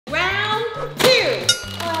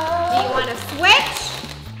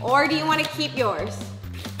or do you want to keep yours?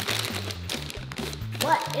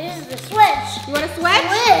 What is the switch? You want to switch?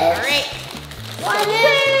 Switch. All right. What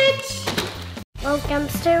is? Welcome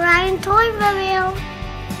to Ryan Toy Review.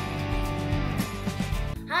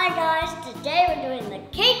 Hi guys, today we're doing the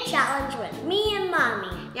cake challenge with me and Mommy.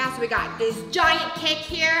 Yeah, so we got this giant cake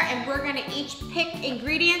here and we're gonna each pick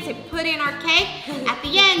ingredients and put in our cake. At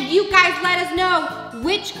the end, you guys let us know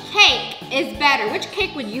which cake is better. Which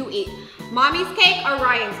cake would you eat? Mommy's cake or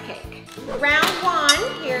Ryan's cake? Round one,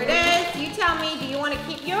 here it is. You tell me, do you wanna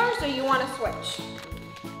keep yours or you wanna switch?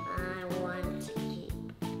 I want to keep.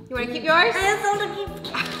 You wanna keep yours? I just want to keep.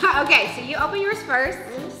 Okay, so you open yours first.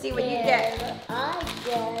 See what you get. I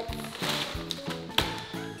get.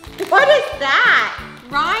 What is that?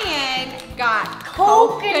 Ryan got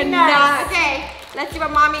Coconut. Okay, let's see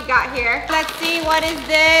what Mommy got here. Let's see, what is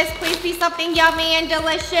this? Please be something yummy and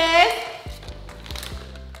delicious.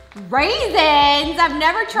 Raisins. I've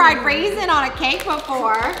never tried raisin on a cake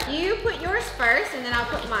before. You put yours first and then I'll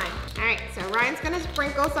put mine. All right, so Ryan's gonna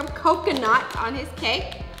sprinkle some coconut on his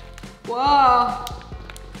cake. Whoa.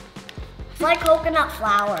 It's like coconut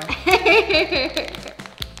flour.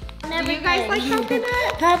 Do you guys like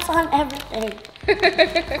coconut? That's on everything.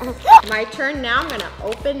 My turn now. I'm gonna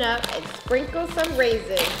open up and sprinkle some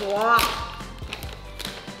raisins. Wow.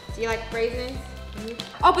 Do you like raisins?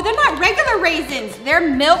 Oh, but they're not regular raisins. They're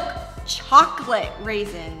milk chocolate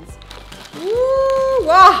raisins. Ooh,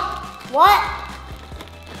 wow. What?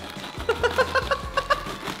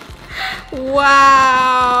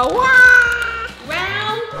 Wow. Wow.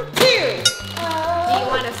 Round two. Do you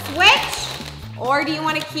want to switch or do you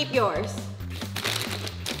want to keep yours?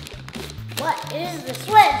 What is the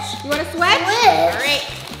switch? You want to switch? Switch. All right.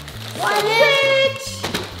 What is?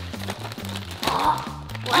 Switch.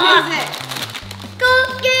 What is it?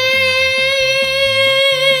 Cookie!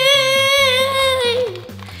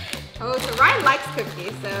 Oh, so Ryan likes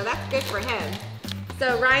cookies, so that's good for him.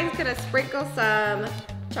 So Ryan's gonna sprinkle some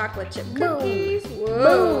chocolate chip cookies.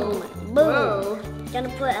 Whoa. Boom. Boom. Whoa. Gonna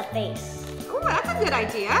put a face. Oh, that's a good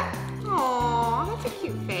idea. Aw, that's a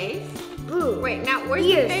cute face. Boom. Wait, now where's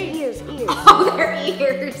the face? Ears. Oh, they're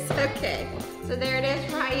ears. Okay. So there it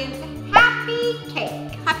is, Ryan's happy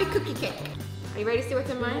cake. Happy cookie cake. Are you ready to see what's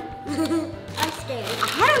in mine? I'm scared.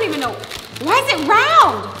 I don't even know. Why is it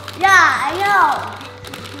round? Yeah, I know.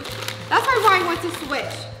 That's why Ryan wants to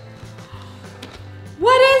switch.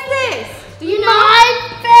 What is this? Do you know? My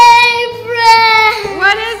favorite.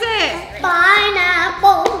 What is it?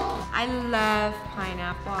 Pineapple. I love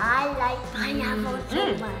pineapple. I like pineapple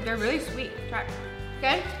so much. They're really sweet. Try it.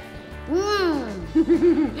 Good?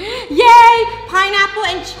 Mmm. Yay! Pineapple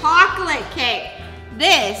and chocolate cake.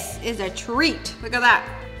 This is a treat. Look at that.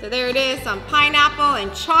 So there it is, some pineapple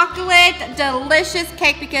and chocolate. Delicious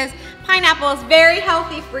cake because pineapple is very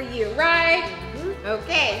healthy for you, right?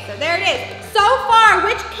 Okay, so there it is. So far,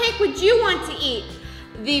 which cake would you want to eat?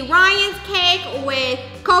 The Ryan's cake with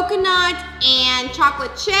coconut and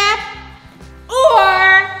chocolate chip,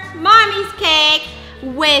 or Mommy's cake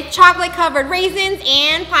with chocolate covered raisins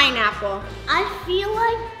and pineapple? I feel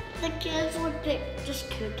like the kids would pick just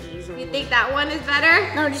cookies. You think that one is better?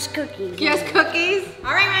 No, just cookies. Just cookies?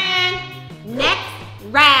 All right, Ryan. Next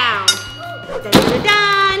round. Dun, dun,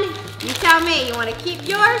 dun. You tell me, you want to keep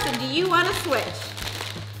yours or do you want to switch?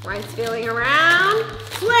 Ryan's feeling around.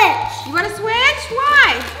 Switch. You want to switch?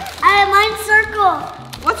 Why? Mine's circle.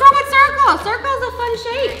 What's wrong with circle? Circle is a fun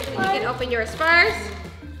shape. You can open yours first.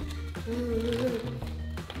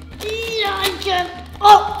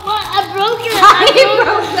 Oh, what? I broke it. He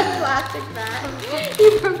broke the plastic bag. He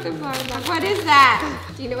broke the plastic bag. What is that?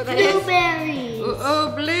 Do you know what that is? Blueberries. Oh,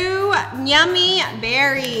 blue yummy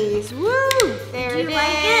berries. Woo! There it is. Do you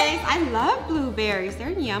like it? I love blueberries. They're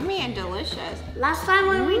yummy and delicious. Last time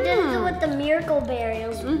when we did it with the miracle berry, it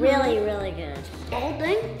was really, really good. The whole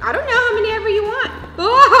thing? I don't know how many ever you want.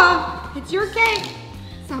 Oh, it's your cake.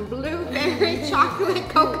 Some blueberry chocolate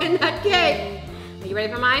coconut cake. Are you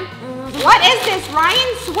ready for mine? What is this?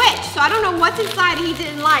 Ryan switched, so I don't know what's inside he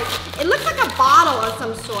didn't like. It looks like a bottle of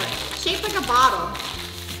some sort, shaped like a bottle.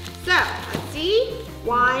 So, let's see.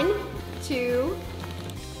 1, 2,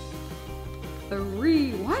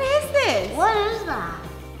 3. What is this? What is that?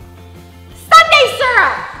 Sundae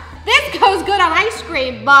syrup! This goes good on ice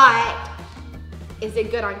cream, but is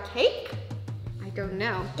it good on cake? I don't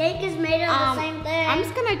know. Cake is made of the same thing. I'm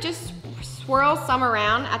just gonna swirl some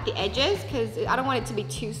around at the edges because I don't want it to be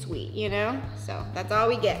too sweet, you know? So that's all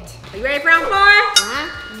we get. Are you ready for round 4?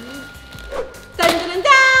 Dun, dun, dun,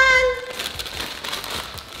 dun.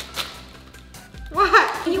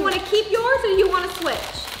 What? Do you want to keep yours or do you want to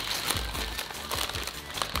switch?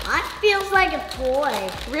 That feels like like a toy.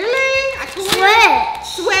 Really? A toy?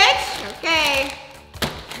 Switch. Switch? Okay.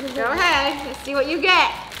 Go ahead. Let's see what you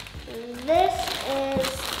get. This is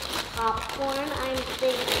popcorn, I'm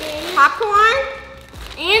thinking. Popcorn?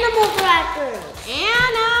 Animal crackers.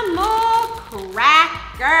 Animal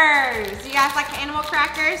crackers. You guys like animal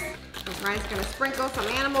crackers? Ryan's gonna sprinkle some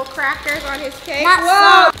animal crackers on his cake.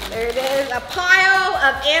 Whoa! There it is, a pile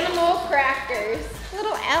of animal crackers.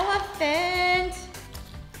 Little elephant.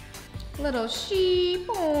 Little sheep.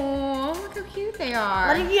 Oh, look how cute they are.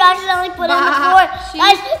 What if you accidentally put it in the floor?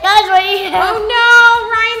 Guys, right here. Oh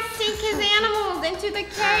no, Ryan sink his animals into the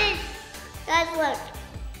cake. Guys, look.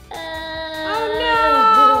 Oh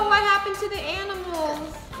no, what happened to the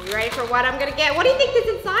animals? Are you ready for what I'm gonna get? What do you think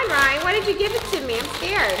is inside, Ryan? Why did you give it to me? I'm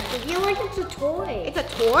scared. I feel like it's a toy. It's a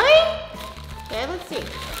toy? Okay, let's see.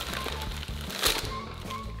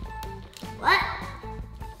 What?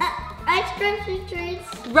 Rice Krispie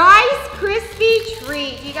treats. Rice Krispie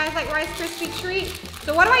treat. You guys like Rice Krispie treat?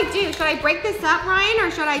 So what do I do? Should I break this up, Ryan,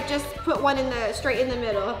 or should I just put one straight in the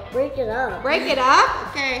middle? Break it up. Break it up?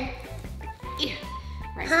 Okay. Yeah.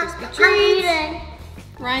 Rice Krispie I'm treats. eating.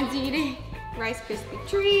 Ryan's eating Rice Krispie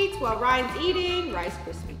treats while Ryan's eating Rice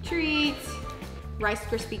Krispie treats. Rice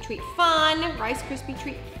Krispie treat fun. Rice Krispie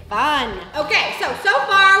treat fun. Okay, so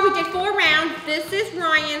far we did 4 rounds. This is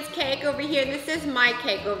Ryan's cake over here. This is my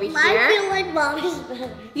cake over here. I feel like mommy's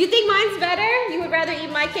better. You think mine's better? You would rather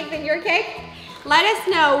eat my cake than your cake? Let us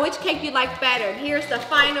know which cake you like better. Here's the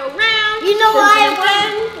final round. You know why I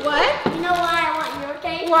want? What? You know why I want your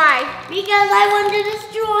cake? Why? Because I want to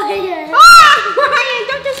destroy it. Ah, Ryan,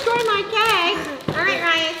 don't destroy my cake. All right,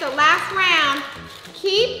 Ryan, so last round.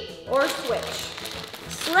 Keep or switch?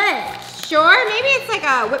 Switch. Sure, maybe it's like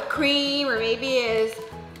a whipped cream or maybe it's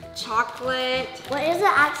chocolate. What is it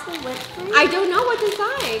actually whipped cream? I don't know what's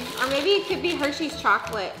inside. Or maybe it could be Hershey's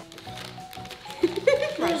chocolate.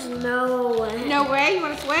 There's no way. No way? You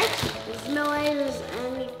want to switch? There's no way there's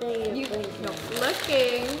anything.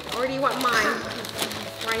 Looking. Or do you want mine?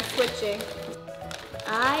 Mine's switching.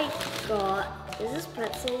 I got, is this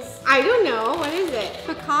pretzels? I don't know. What is it?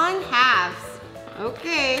 Pecan halves.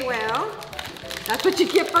 Okay, well, that's what you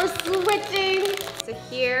get for switching. So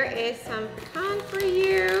here is some pecan for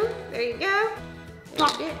you. There you go.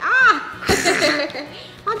 Ah!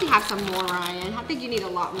 Why don't you have some more, Ryan? I think you need a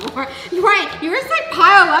lot more. Right, yours like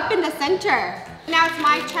pile up in the center. Now it's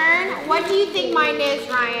my turn. What do you think mine is,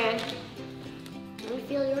 Ryan? Can we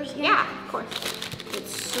feel yours again? Yeah, of course.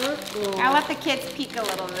 It's circle. I'll let the kids peek a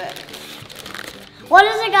little bit. What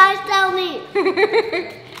does it, guys? Tell me.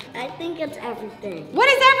 I think it's everything. What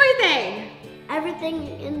is everything? Everything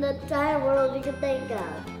in the entire world you could think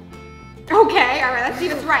of. Okay, all right, let's see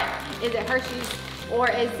if it's right. Is it Hershey's or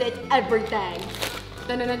is it everything?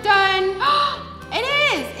 Dun dun dun dun. It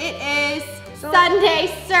is sundae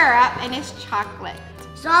syrup and it's chocolate.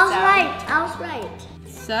 So I was right. I was right.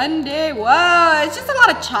 Sundae, whoa, it's just a lot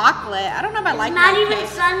of chocolate. I don't know if I like that. Not even cake.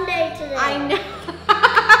 Sunday today. I know.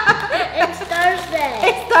 It's Thursday.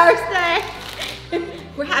 It's Thursday.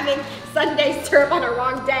 We're having sundae syrup on a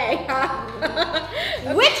wrong day.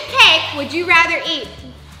 Which cake would you rather eat?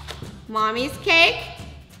 Mommy's cake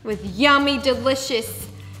with yummy, delicious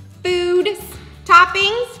food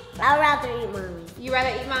toppings. I'd rather eat mine. You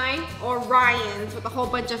rather eat mine or Ryan's with a whole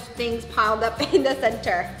bunch of things piled up in the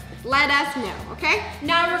center? Let us know, okay?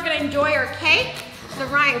 Now we're gonna enjoy our cake. So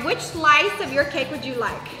Ryan, which slice of your cake would you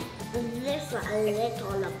like? This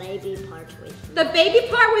little baby part with. The baby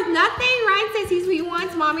part with nothing? Ryan says he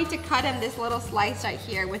wants mommy to cut him this little slice right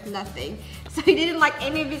here with nothing. So he didn't like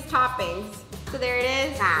any of his toppings. So there it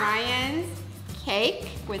is, Ryan's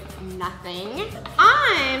cake with nothing.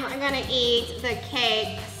 I'm gonna eat the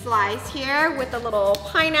cake slice here with a little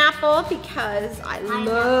pineapple because I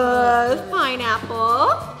love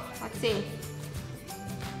pineapple. Let's see.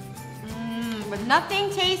 With nothing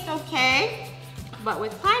tastes okay, but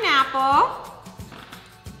with pineapple,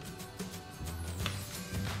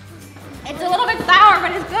 it's a little bit sour,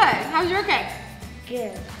 but it's good. How's your cake?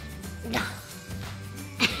 Good.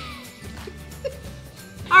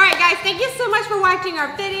 All right, guys, thank you so much for watching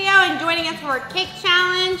our video and joining us for our cake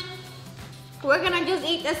challenge. We're gonna just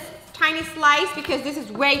eat this tiny slice because this is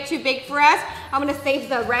way too big for us. I'm gonna save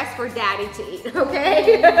the rest for Daddy to eat,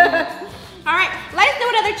 okay? All right, let us know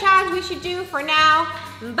what other challenge we should do. For now,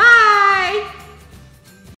 bye.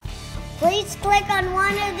 Please click on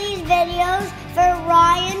one of these videos for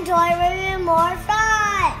Ryan, Toy Review, and more.